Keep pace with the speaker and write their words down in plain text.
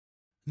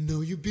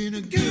Know you've been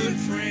a good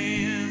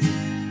friend,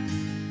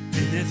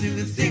 and nothing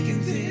was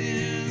sticking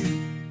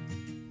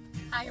to.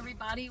 Hi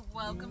everybody,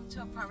 welcome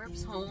to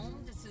Proverbs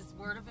Home. This is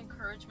Word of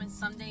Encouragement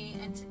Sunday,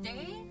 and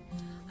today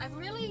I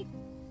really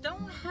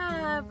don't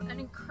have an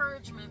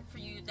encouragement for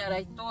you that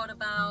I thought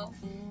about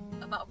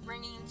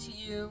bringing to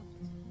you.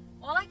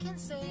 All I can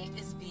say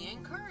is be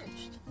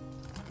encouraged.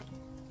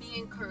 Be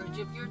encouraged.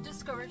 If you're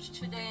discouraged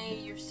today,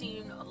 you're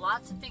seeing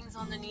lots of things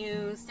on the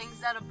news, things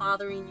that are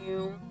bothering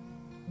you.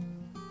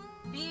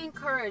 Be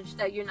encouraged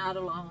that you're not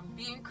alone.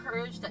 Be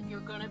encouraged that you're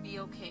going to be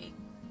okay,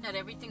 that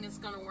everything is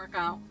going to work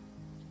out.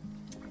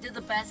 Do the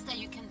best that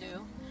you can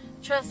do.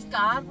 Trust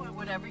God with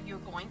whatever you're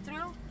going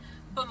through,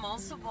 but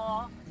most of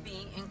all,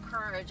 be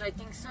encouraged. I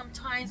think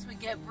sometimes we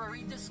get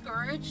very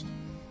discouraged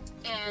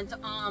and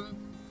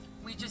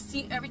we just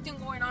see everything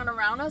going on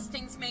around us,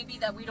 things maybe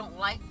that we don't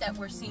like that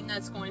we're seeing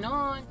that's going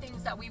on,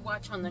 things that we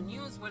watch on the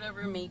news,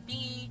 whatever it may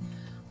be.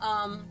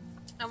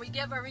 And we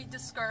get very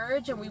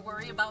discouraged and we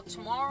worry about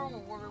tomorrow,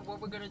 what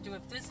we're going to do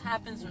if this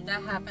happens or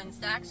that happens.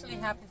 That actually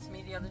happened to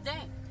me the other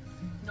day.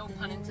 No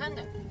pun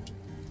intended.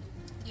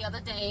 The other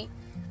day,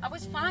 I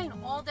was fine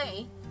all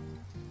day,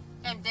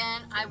 and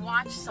then I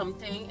watched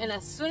something, and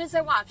as soon as I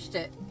watched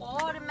it,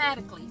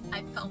 automatically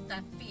I felt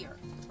that fear,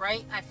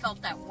 right? I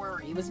felt that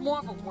worry. It was more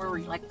of a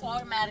worry, like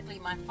automatically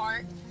my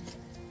heart,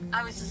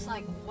 I was just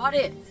like, what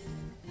if?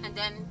 And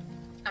then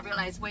I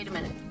realized, wait a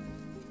minute.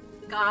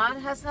 God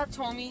has not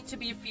told me to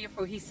be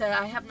fearful. He said,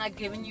 I have not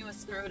given you a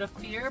spirit of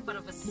fear, but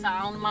of a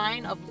sound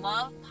mind, of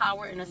love,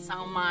 power, and a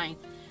sound mind.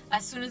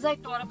 As soon as I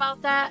thought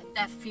about that,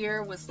 that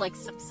fear was like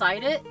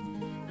subsided.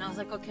 And I was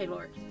like, okay,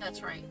 Lord,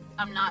 that's right.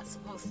 I'm not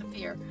supposed to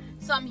fear.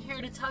 So I'm here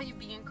to tell you,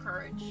 be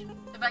encouraged.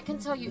 If I can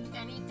tell you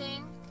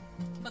anything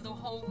for the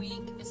whole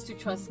week, is to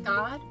trust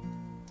God.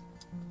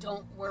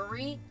 Don't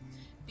worry.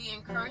 Be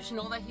encouraged.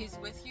 Know that He's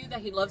with you,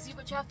 that He loves you,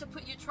 but you have to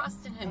put your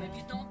trust in Him. If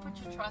you don't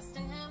put your trust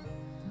in Him,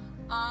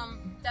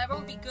 that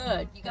won't be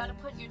good. You got to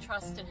put your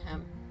trust in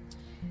Him.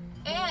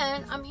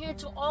 And I'm here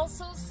to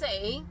also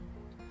say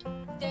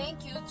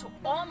thank you to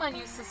all my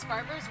new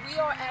subscribers. We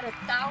are at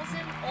 1,000,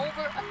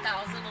 over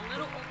 1,000, a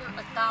little over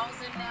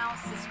 1,000 now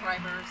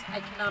subscribers.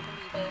 I cannot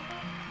believe it.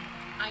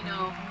 I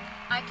know.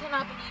 I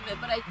cannot believe it.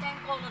 But I thank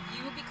all of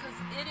you because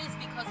it is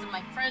because of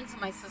my friends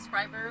and my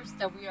subscribers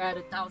that we are at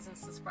 1,000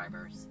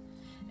 subscribers.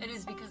 It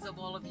is because of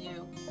all of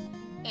you.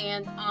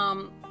 And,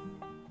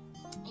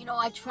 you know,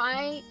 I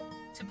try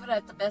to put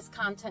out the best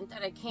content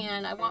that I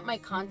can. I want my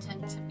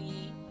content to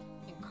be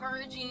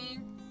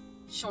encouraging,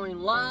 showing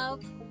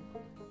love,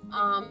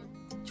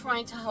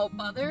 trying to help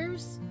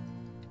others,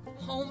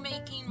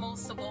 homemaking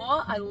most of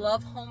all. I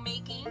love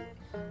homemaking.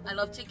 I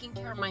love taking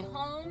care of my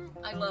home.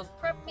 I love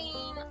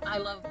prepping. I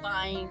love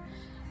buying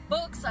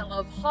books. I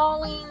love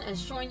hauling and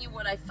showing you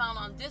what I found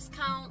on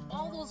discount,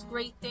 all those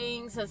great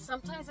things. And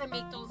sometimes I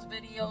make those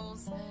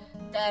videos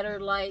that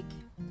are like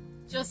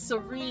just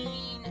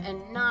serene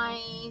and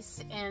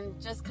nice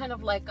and just kind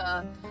of like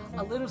a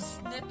little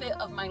snippet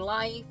of my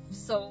life.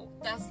 So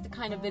that's the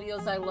kind of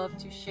videos I love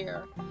to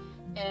share.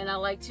 And I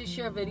like to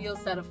share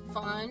videos that are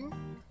fun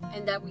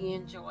and that we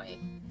enjoy.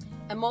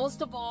 And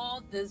most of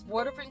all, this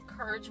Word of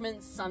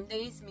Encouragement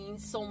Sundays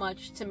means so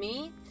much to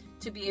me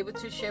to be able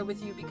to share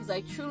with you, because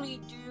I truly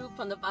do,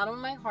 from the bottom of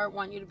my heart,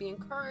 want you to be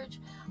encouraged.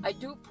 I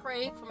do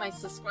pray for my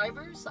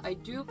subscribers. I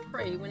do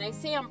pray. When I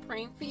say I'm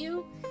praying for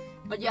you,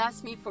 but you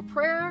ask me for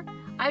prayer,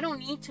 I don't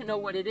need to know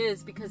what it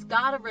is because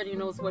God already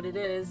knows what it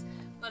is.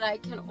 But I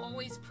can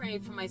always pray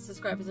for my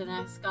subscribers and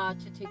ask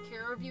God to take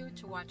care of you,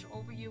 to watch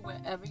over you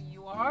wherever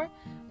you are,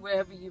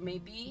 wherever you may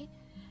be.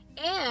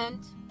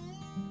 And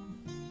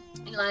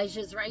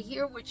Elijah's right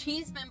here, which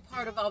he's been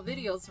part of our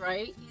videos,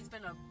 right? He's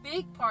been a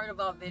big part of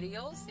our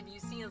videos. If you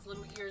see his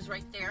little ears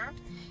right there.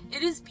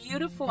 It is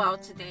beautiful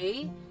out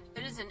today.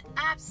 It is an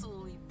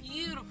absolutely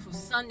beautiful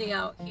Sunday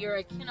out here.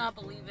 I cannot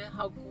believe it,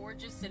 how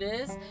gorgeous it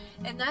is.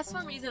 And that's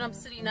one reason I'm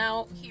sitting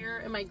out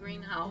here in my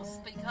greenhouse,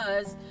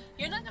 because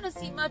you're not going to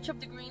see much of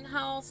the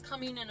greenhouse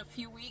coming in a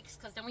few weeks,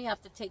 because then we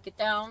have to take it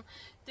down.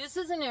 This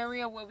is an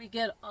area where we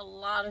get a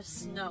lot of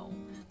snow.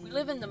 We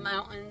live in the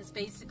mountains,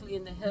 basically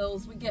in the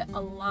hills. We get a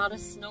lot of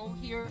snow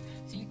here,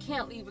 so you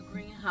can't leave a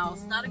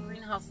greenhouse, not a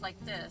greenhouse like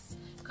this.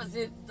 Because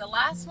the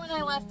last one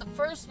I left, the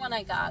first one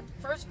I got,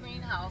 the first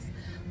greenhouse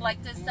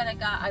like this that I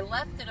got, I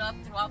left it up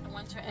throughout the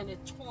winter and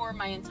it tore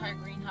my entire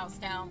greenhouse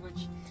down,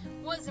 which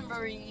wasn't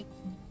very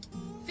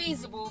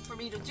feasible for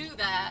me to do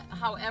that.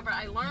 However,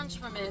 I learned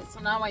from it, so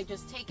now I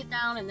just take it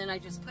down and then I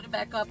just put it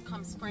back up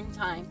come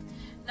springtime.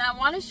 Now I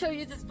want to show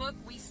you this book.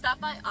 We stopped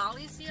by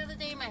Ollie's the other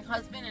day, my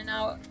husband and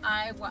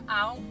I were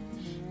out,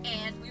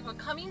 and we were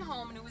coming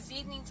home and it was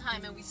evening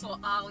time and we saw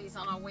Ollie's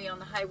on our way on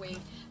the highway.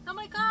 And I'm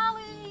like,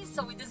 Ollie's!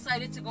 So we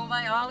decided to go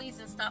by Ollie's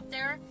and stop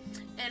there.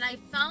 And I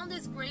found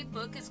this great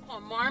book. It's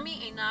called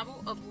Marmee, a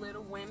Novel of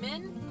Little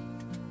Women.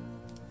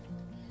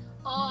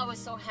 Oh, I was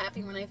so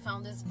happy when I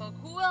found this book.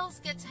 Who else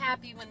gets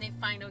happy when they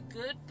find a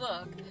good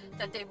book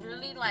that they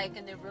really like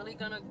and they're really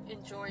going to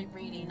enjoy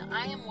reading?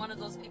 I am one of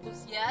those people.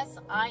 Yes,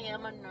 I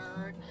am a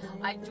nerd.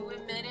 I do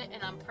admit it,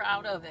 and I'm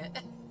proud of it.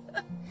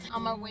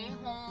 on my way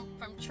home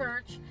from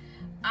church,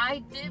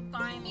 I did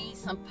buy me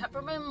some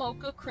peppermint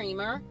mocha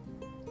creamer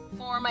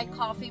for my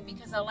coffee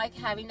because I like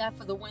having that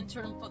for the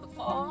winter and for the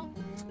fall.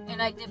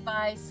 And I did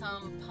buy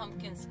some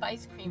pumpkin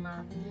spice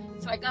creamer.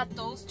 So I got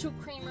those 2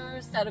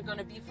 creamers that are going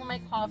to be for my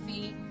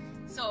coffee.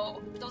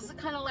 So those are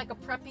kind of like a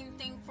prepping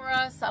thing for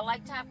us. I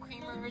like to have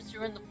creamers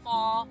during the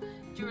fall,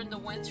 during the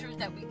winter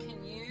that we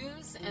can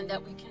use and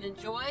that we can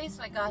enjoy.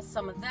 So I got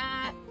some of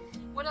that.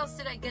 What else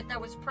did I get that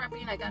was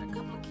prepping? I got a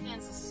couple of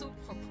cans of soup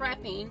for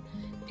prepping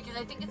because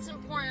I think it's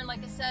important,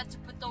 like I said, to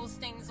put those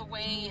things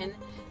away and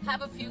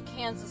have a few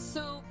cans of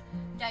soup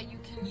that you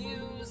can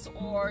use,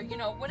 or you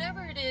know,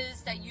 whatever it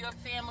is that your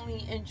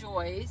family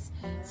enjoys.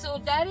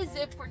 So that is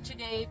it for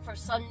today, for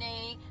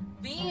Sunday.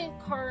 Be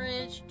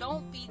encouraged,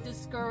 don't be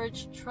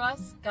discouraged.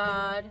 Trust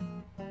God,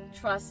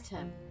 trust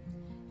Him.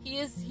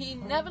 He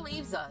never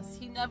leaves us.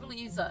 He never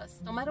leaves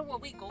us. No matter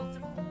what we go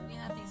through, we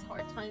have these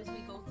hard times we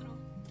go through,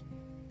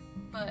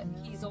 but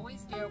He's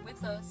always there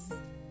with us.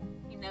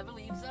 He never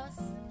leaves us.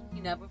 He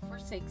never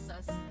forsakes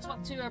us.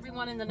 Talk to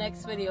everyone in the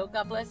next video.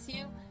 God bless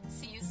you.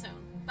 See you soon.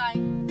 Bye.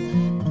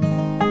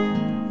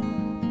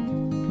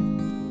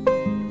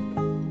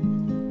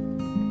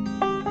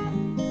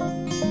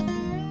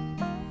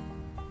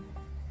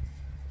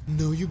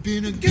 Know you've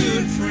been a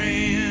good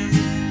friend,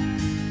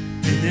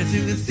 and that's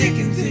in the thick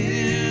and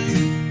thin.